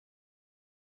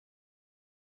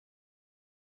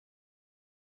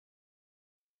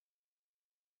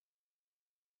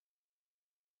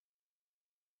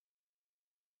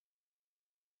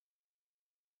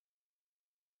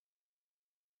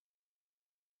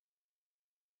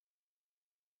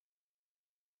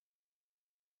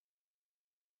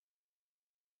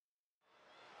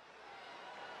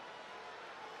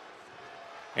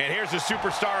And here's a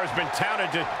superstar who's been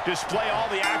touted to display all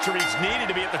the attributes needed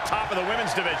to be at the top of the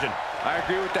women's division. I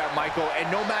agree with that, Michael.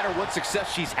 And no matter what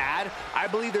success she's had, I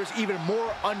believe there's even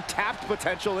more untapped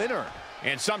potential in her.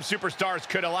 And some superstars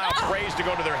could allow praise to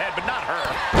go to their head, but not her.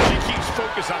 She keeps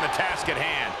focus on the task at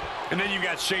hand. And then you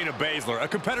got Shayna Baszler, a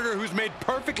competitor who's made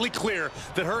perfectly clear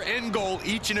that her end goal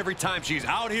each and every time she's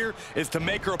out here is to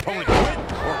make her opponent quit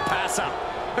or pass out.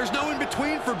 There's no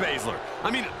in-between for Baszler. I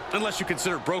mean, unless you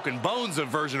consider Broken Bones a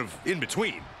version of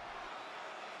in-between.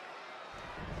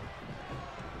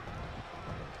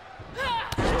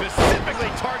 Specifically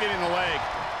targeting the leg.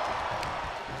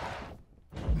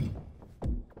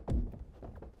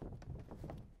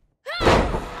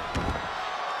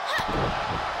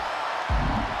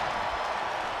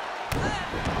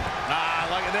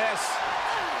 Look at this.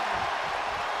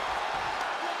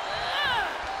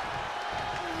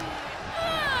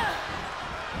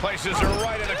 Places her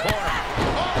right in the corner.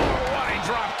 Oh, running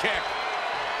drop kick.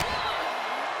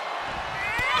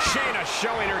 Shayna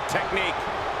showing her technique.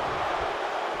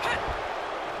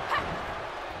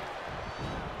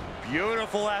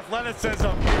 Beautiful athleticism.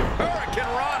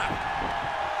 Hurricane Rana.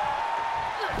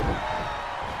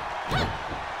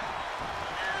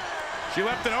 She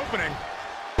left an opening.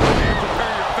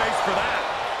 Prepare your face for that.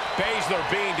 Baszler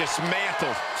being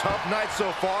dismantled. Tough night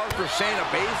so far for Shayna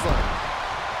Baszler.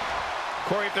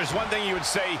 Corey, if there's one thing you would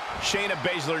say Shayna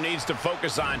Baszler needs to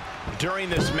focus on during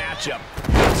this matchup,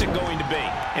 what's it going to be?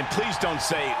 And please don't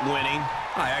say winning.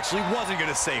 I actually wasn't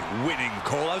going to say winning,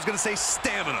 Cole. I was going to say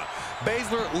stamina.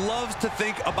 Baszler loves to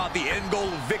think about the end goal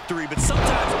of victory, but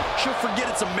sometimes she'll forget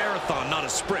it's a marathon, not a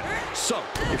sprint. So,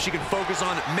 if she can focus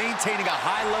on maintaining a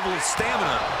high level of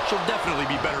stamina, she'll definitely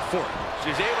be better for it.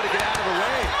 She's able to get out of the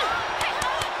way.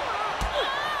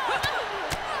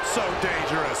 So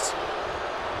dangerous.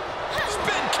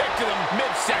 Spin kick to the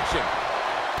midsection.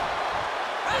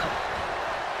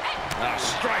 A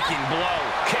striking blow.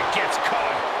 Kick gets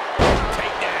caught.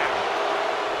 Takedown.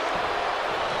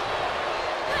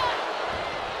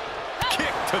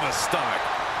 Kick to the stomach.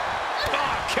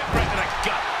 Oh, kick right to the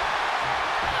gut.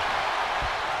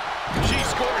 She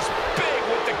scores big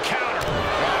with the counter.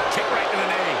 Oh, kick right to the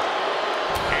knee.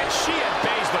 And she had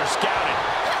Baszler scouted.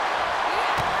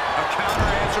 A counter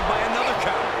answered by another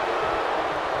counter.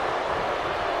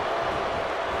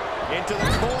 Into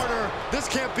the corner. This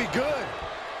can't be good.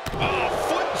 Oh,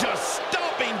 foot just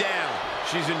stomping down.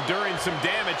 She's enduring some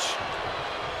damage.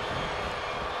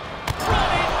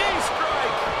 Running knee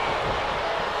strike.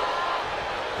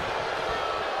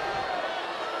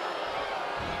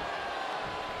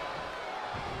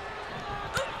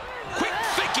 Quick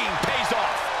thinking pays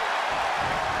off.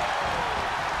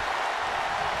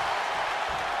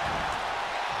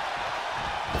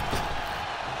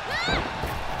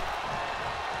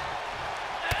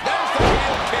 There's the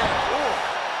heel kick. Ooh.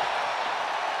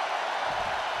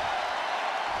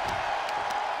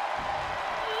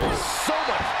 So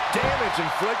much damage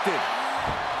inflicted.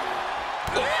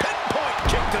 A pinpoint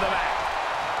kick to the back.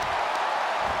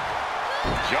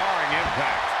 Jarring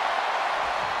impact.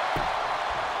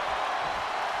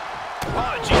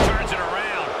 Oh, she turns it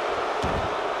around.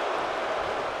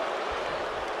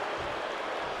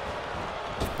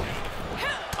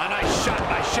 A nice shot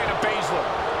by Shayna Baszler.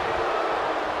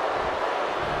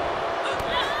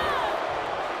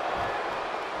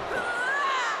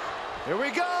 Here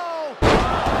we go.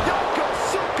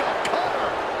 Yokosuka cutter.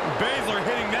 Baszler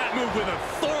hitting that move with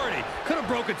authority. Could have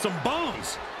broken some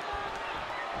bones.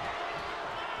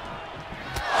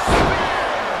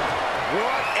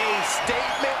 What a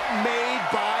statement made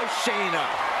by Shayna.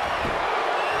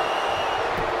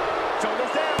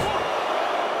 Shoulders down.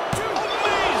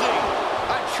 Amazing!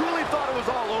 I truly thought it was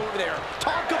all over there.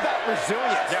 Talk about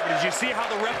resilience. Yeah, but did you see how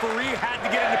the referee had to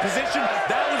get into position?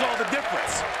 That was all the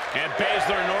difference. And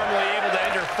Baszler, normally able to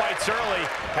end her fights early,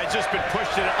 has just been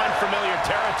pushed into unfamiliar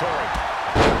territory.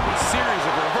 A series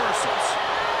of reversals.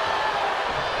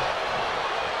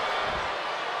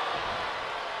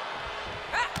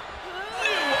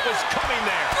 Knew what was coming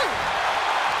there.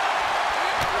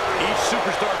 Each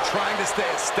superstar trying to stay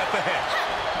a step ahead.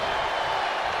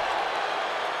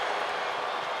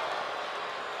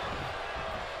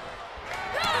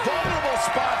 Vulnerable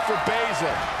spot for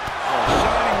Baszler.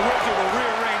 Shining Wizard will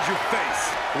rearrange your face.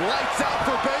 Lights out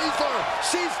for Baszler.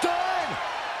 She's done.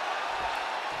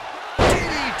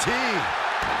 DDT.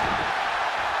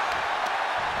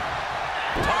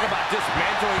 Talk about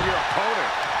dismantling your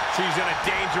opponent. She's in a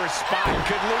dangerous spot and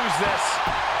could lose this.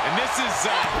 And this is,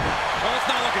 well, it's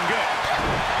not looking good.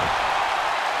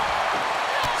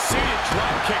 Seated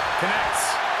drop kick connects.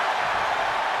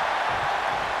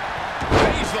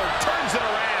 Baszler turns it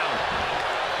around.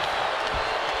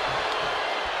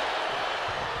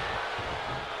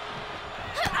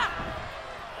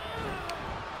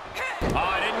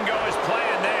 Oh, it didn't go as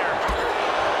planned there.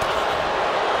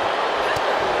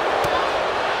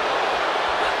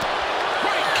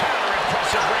 Great counter,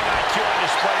 impressive ring IQ on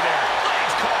display there.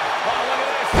 Nice call. Oh, look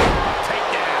at this.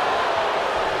 Takedown.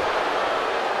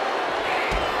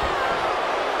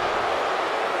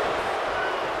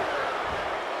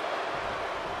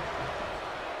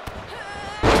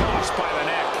 Tossed by the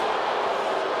neck.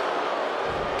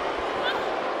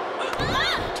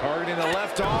 Targeting the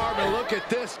left arm, and look at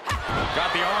this.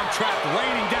 Got the arm trapped,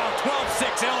 raining down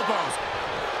 12-6 elbows.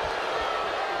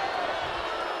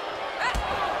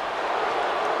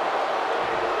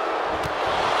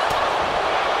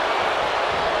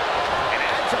 An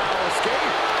agile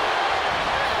escape.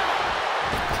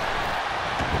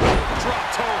 Drop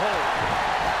toe hold.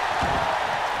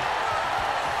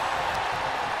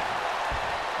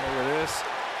 Look at this.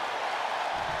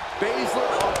 Baszler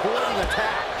avoiding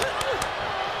attack.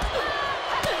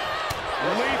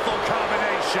 Lethal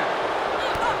combination.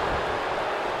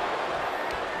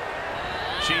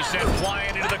 She's sent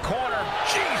flying into the corner.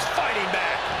 She's fighting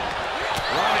back.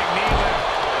 Running knee lift.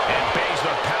 And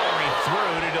Baszler powering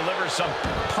through to deliver some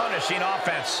punishing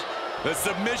offense. The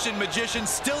submission magician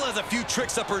still has a few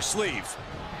tricks up her sleeve.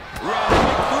 Running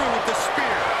through with the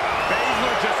spear.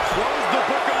 Baszler just closed the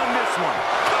book on this one.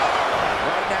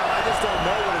 Right now, I just don't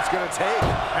know what it's going to take.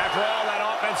 After all that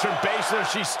offense from Baszler,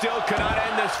 she still cannot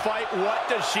end this fight. What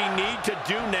does she need to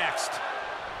do next?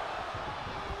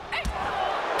 I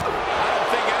don't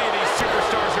think any of these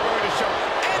superstars are going to show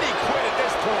any quit at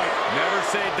this point. Never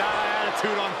say die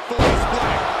attitude on full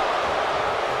display.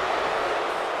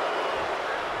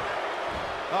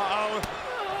 Uh-oh.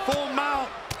 Full mount.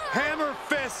 Hammer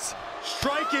fists.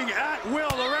 Striking at will.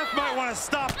 The ref might want to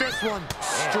stop this one.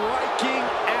 Striking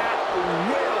at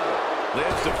will.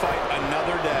 Lives to fight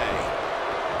another day.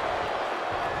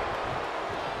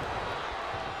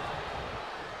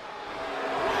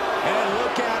 And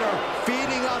look at her,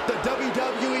 feeding off the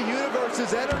WWE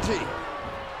Universe's energy.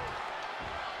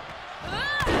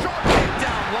 Drop kick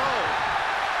down low.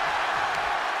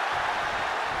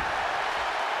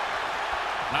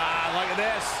 Ah, look at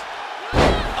this.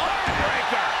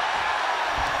 Armbreaker.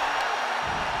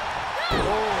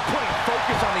 Oh, putting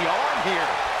focus on the arm here.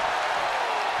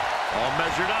 All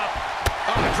measured up.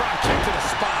 Oh, a drop kick to the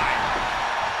spine.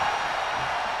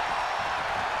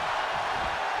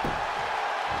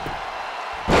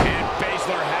 And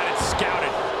Baszler had it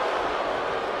scouted.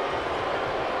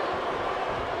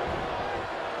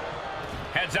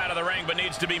 Heads out of the ring, but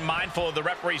needs to be mindful of the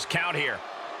referee's count here.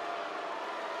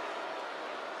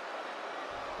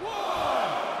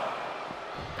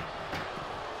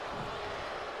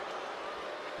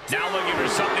 Now looking for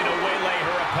something to waylay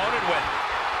her opponent with.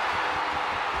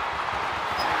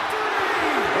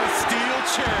 A steel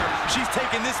chair. She's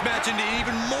taking this match into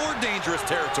even more dangerous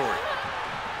territory.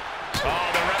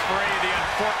 Oh, the referee, the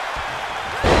unfortunate.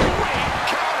 Great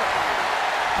counter.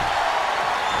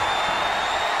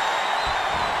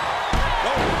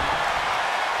 Oh.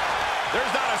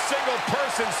 There's not a single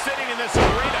person sitting in this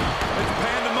arena. It's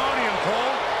pandemonium,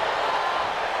 Cole.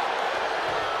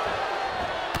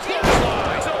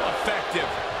 So effective.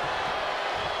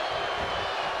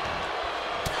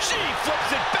 She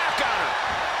flips it back on her.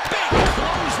 Big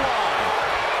clothesline.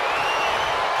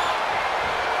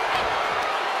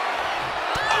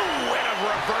 Oh, and a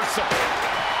reversal.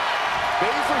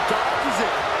 Baszler dodges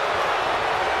it.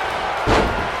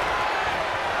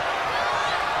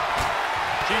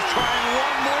 She's trying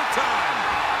one more time.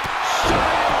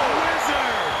 Shining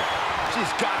Wizard.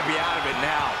 She's got to be out of it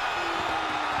now.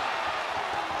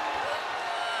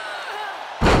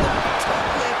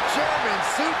 Totally German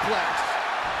suplex.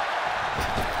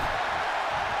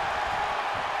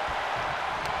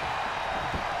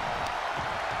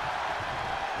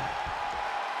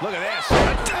 Look at this.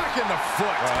 Attack in the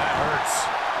foot. Oh, that hurts.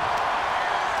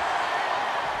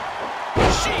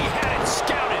 She had it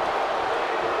scouted.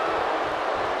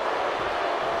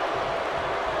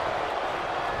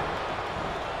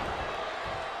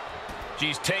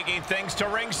 She's taking things to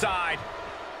ringside.